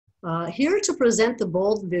Here to present the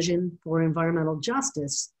bold vision for environmental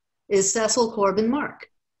justice is Cecil Corbin-Mark,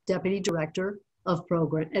 Deputy Director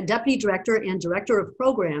and Director of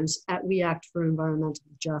Programs at We Act for Environmental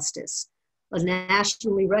Justice, a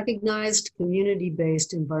nationally recognized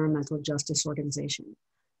community-based environmental justice organization.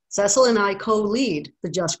 Cecil and I co-lead the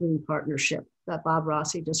Just Green Partnership that Bob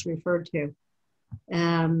Rossi just referred to,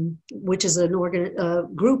 which is a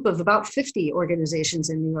group of about 50 organizations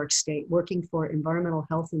in New York State working for environmental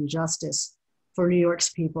health and justice for New York's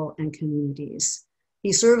people and communities.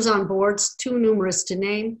 He serves on boards too numerous to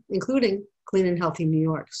name, including Clean and Healthy New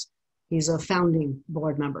York's. He's a founding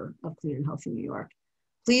board member of Clean and Healthy New York.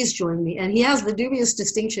 Please join me. And he has the dubious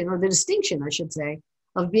distinction, or the distinction, I should say,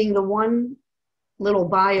 of being the one little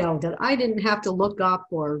bio that I didn't have to look up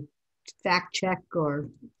or fact check or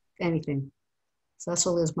anything.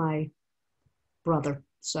 Cecil is my brother.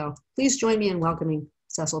 So please join me in welcoming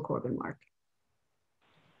Cecil Corbin-Mark.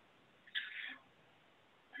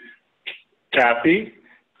 Kathy,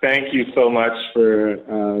 thank you so much for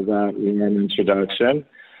that warm introduction.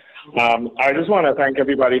 I just want to thank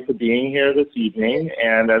everybody for being here this evening.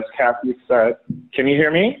 And as Kathy said, can you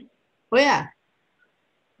hear me? Oh, yeah.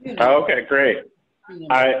 Okay, great.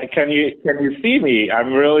 Can you see me?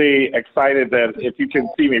 I'm really excited that if you can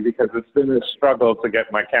see me, because it's been a struggle to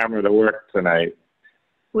get my camera to work tonight.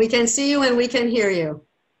 We can see you and we can hear you.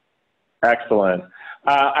 Excellent.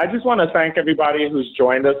 I just want to thank everybody who's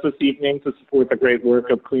joined us this evening to support the great work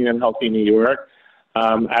of Clean and Healthy New York.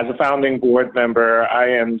 As a founding board member, I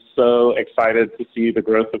am so excited to see the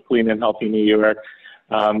growth of Clean and Healthy New York.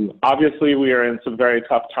 Obviously, we are in some very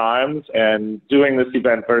tough times, and doing this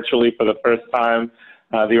event virtually for the first time,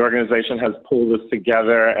 the organization has pulled us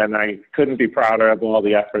together, and I couldn't be prouder of all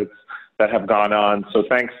the efforts that have gone on. So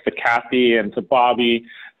thanks to Kathy and to Bobby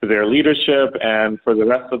for their leadership and for the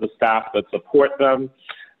rest of the staff that support them.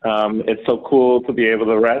 It's so cool to be able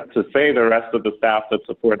to say the rest of the staff that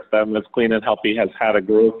supports them, as Clean and Healthy has had a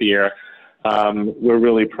growth year. We're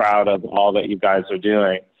really proud of all that you guys are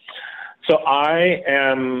doing. So I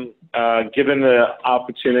am given the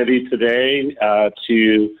opportunity today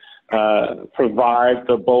to provide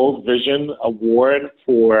the Bold Vision Award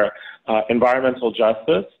for environmental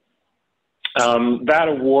justice. That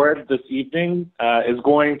award this evening is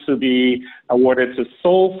going to be awarded to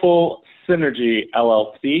Soulful Synergy,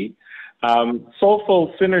 LLC.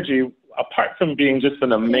 Soulful Synergy, apart from being just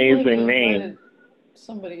an amazing name.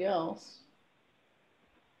 Somebody else.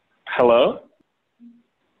 Hello?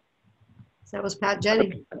 That was Pat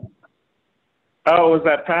Jennings. Oh, was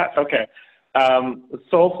that Pat? Okay.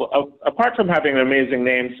 Soulful, apart from having an amazing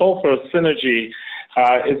name, Soulful Synergy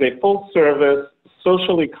is a full-service,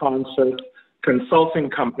 socially conscious consulting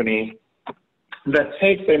company that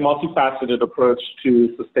takes a multifaceted approach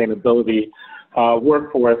to sustainability,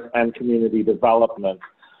 workforce, and community development.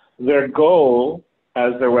 Their goal,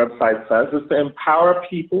 as their website says, is to empower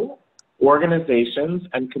people, organizations,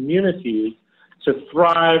 and communities to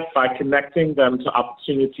thrive by connecting them to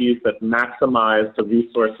opportunities that maximize the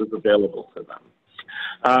resources available to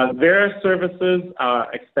them. Their services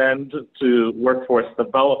extend to workforce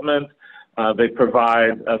development. They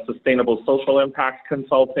provide sustainable social impact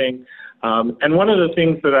consulting. And one of the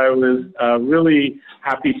things that I was really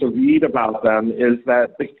happy to read about them is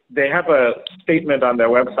that they have a statement on their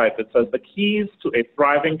website that says the keys to a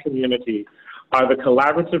thriving community are the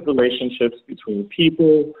collaborative relationships between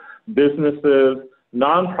people, businesses,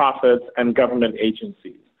 nonprofits, and government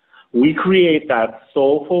agencies. We create that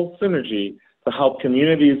soulful synergy to help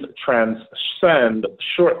communities transcend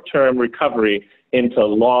short-term recovery into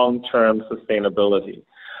long-term sustainability.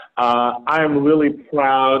 I am really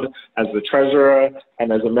proud as the treasurer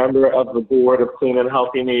and as a member of the board of Clean and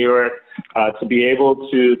Healthy New York to be able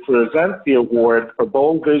to present the award for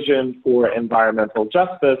Bold Vision for Environmental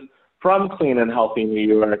Justice from Clean and Healthy New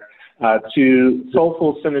York to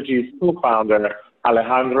Soulful Synergy's co-founder,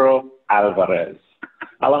 Alejandro Alvarez.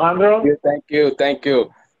 Alejandro? Thank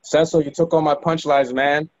you. Cecil, you took all my punchlines,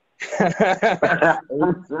 man.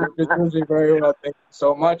 You're doing very well. Thank you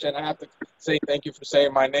so much. And I have to say thank you for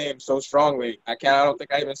saying my name so strongly. I don't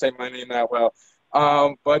think I even say my name that well.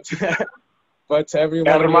 But to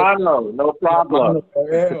everyone. Hermano, no problem.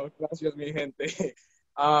 Gracias, mi gente.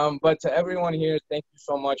 But to everyone here, thank you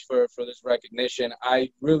so much for this recognition.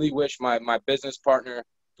 I really wish my business partner,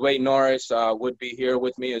 Dwayne Norris, would be here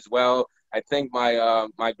with me as well. I think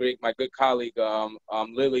my good colleague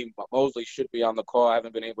Lily Mosley should be on the call. I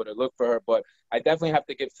haven't been able to look for her, but I definitely have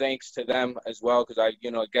to give thanks to them as well, because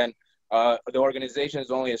again, the organization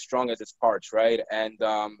is only as strong as its parts, right? And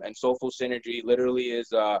Soulful Synergy literally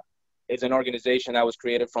is is an organization that was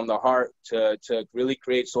created from the heart to really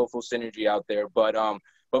create soulful synergy out there. But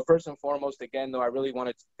first and foremost, again, though, I really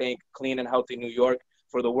wanted to thank Clean and Healthy New York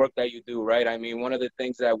for the work that you do, right? I mean, one of the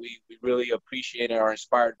things that we really appreciate and are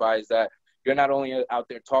inspired by is that you're not only out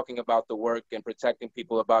there talking about the work and protecting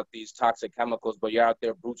people about these toxic chemicals, but you're out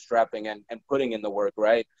there bootstrapping and putting in the work,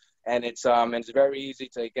 right? And it's very easy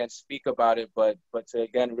to, again, speak about it, but to,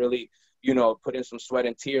 again, really, you know, put in some sweat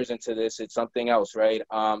and tears into this, it's something else, right?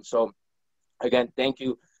 So again, thank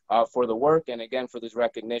you for the work, and again, for this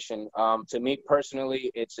recognition. To me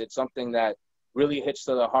personally, it's something that really hits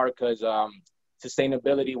to the heart, because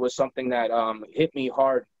sustainability was something that hit me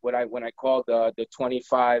hard when I called the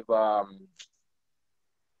 25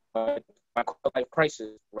 life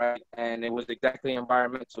crisis, right? And it was exactly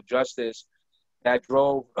environmental justice that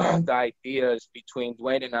drove the ideas between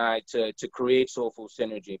Dwayne and I to create Soulful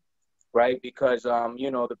Synergy, right? Because you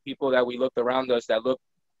know, the people that we looked around us that looked,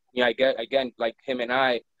 you know, I get, again, like him and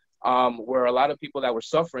I, were a lot of people that were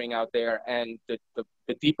suffering out there. And the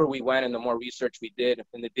deeper we went and the more research we did,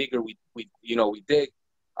 and the digger we dig,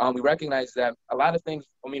 we recognized that a lot of things,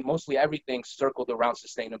 I mean, mostly everything circled around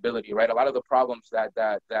sustainability, right? A lot of the problems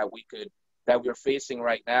that we're facing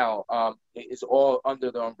right now is all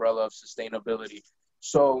under the umbrella of sustainability.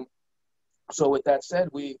 So with that said,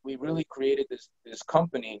 we really created this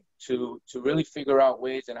company to really figure out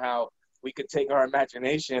ways and how we could take our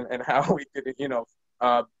imagination and how we could, you know,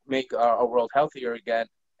 make our world healthier again,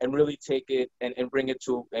 and really take it and bring it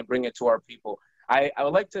to our people. I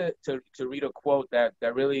would like to read a quote that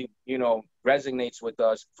really, you know, resonates with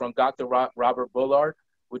us from Dr. Robert Bullard,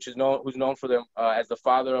 who's known for as the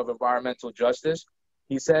father of environmental justice.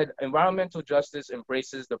 He said, "Environmental justice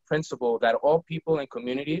embraces the principle that all people and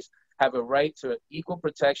communities have a right to equal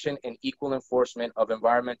protection and equal enforcement of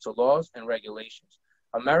environmental laws and regulations.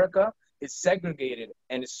 America is segregated,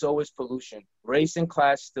 and so is pollution. Race and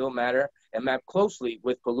class still matter and map closely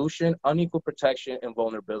with pollution, unequal protection, and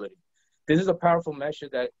vulnerability." This is a powerful measure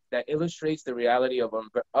that illustrates the reality of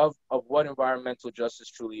what environmental justice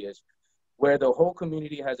truly is, where the whole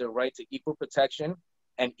community has a right to equal protection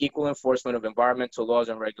and equal enforcement of environmental laws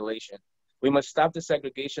and regulation. We must stop the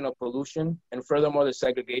segregation of pollution, and furthermore, the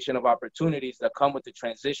segregation of opportunities that come with the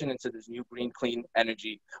transition into this new clean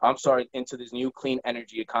energy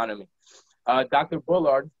economy. Dr.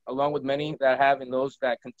 Bullard, along with many that have and those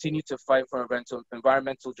that continue to fight for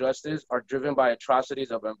environmental justice, are driven by atrocities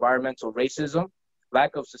of environmental racism,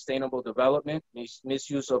 lack of sustainable development,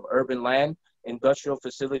 misuse of urban land, industrial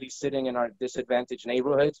facilities sitting in our disadvantaged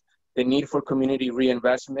neighborhoods, the need for community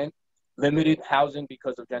reinvestment, limited housing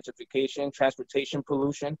because of gentrification, transportation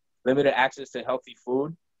pollution, limited access to healthy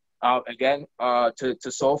food.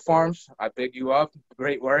 To Soul Farms, I big you up.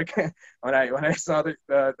 Great work. when I saw the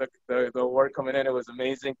work coming in, it was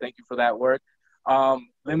amazing. Thank you for that work.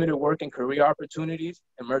 Limited work and career opportunities,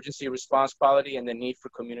 emergency response quality, and the need for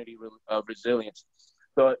community resilience.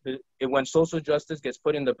 So when social justice gets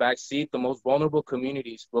put in the back seat, the most vulnerable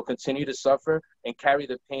communities will continue to suffer and carry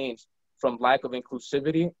the pains from lack of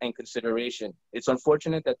inclusivity and consideration. It's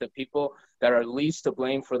unfortunate that the people that are least to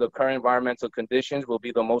blame for the current environmental conditions will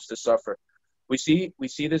be the most to suffer. We see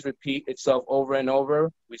this repeat itself over and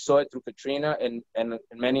over. We saw it through Katrina and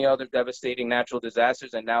many other devastating natural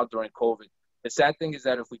disasters, and now during COVID. The sad thing is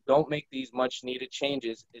that if we don't make these much needed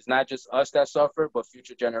changes, it's not just us that suffer, but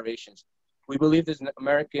future generations. We believe this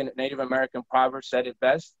Native American proverb said it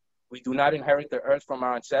best: we do not inherit the earth from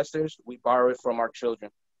our ancestors, we borrow it from our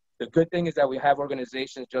children. The good thing is that we have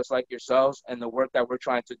organizations just like yourselves and the work that we're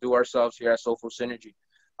trying to do ourselves here at Soulful Synergy.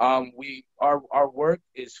 Our work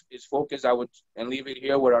is focused, and leave it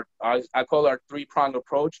here with I call our three-pronged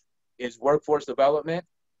approach, is workforce development.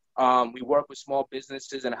 We work with small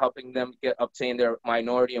businesses and helping them obtain their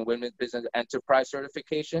minority and women business enterprise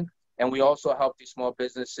certification. And we also help these small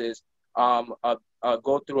businesses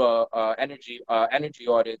go through a energy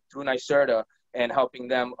audit through NYSERDA, and helping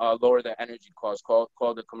them lower their energy costs,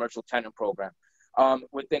 called the Commercial Tenant Program.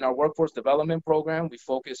 Within our workforce development program, we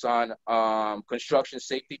focus on construction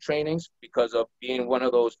safety trainings because of being one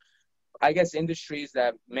of those, I guess, industries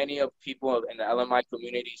that many of people in the LMI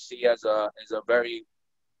community see as a very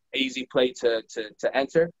easy place to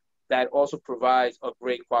enter, that also provides a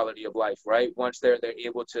great quality of life, right? Once they're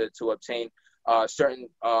able to obtain certain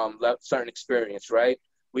experience, right?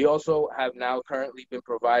 We also have now currently been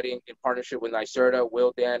providing, in partnership with NYSERDA,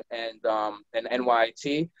 Wildan, and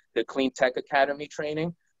NYIT, the Clean Tech Academy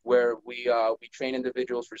training, where we train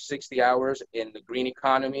individuals for 60 hours in the green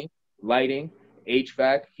economy, lighting,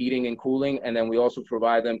 HVAC, heating and cooling, and then we also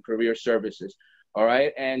provide them career services. All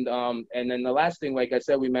right, and then the last thing, like I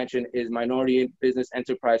said, we mentioned is minority business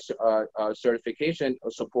enterprise certification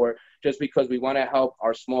support, just because we want to help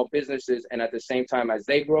our small businesses, and at the same time as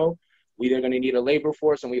they grow, they're going to need a labor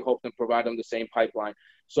force, and we hope to provide them the same pipeline.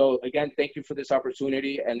 So again, thank you for this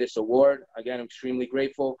opportunity and this award. Again, I'm extremely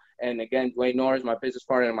grateful. And again, Dwayne Norris, my business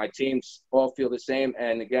partner, and my teams all feel the same.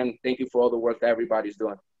 And again, thank you for all the work that everybody's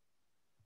doing.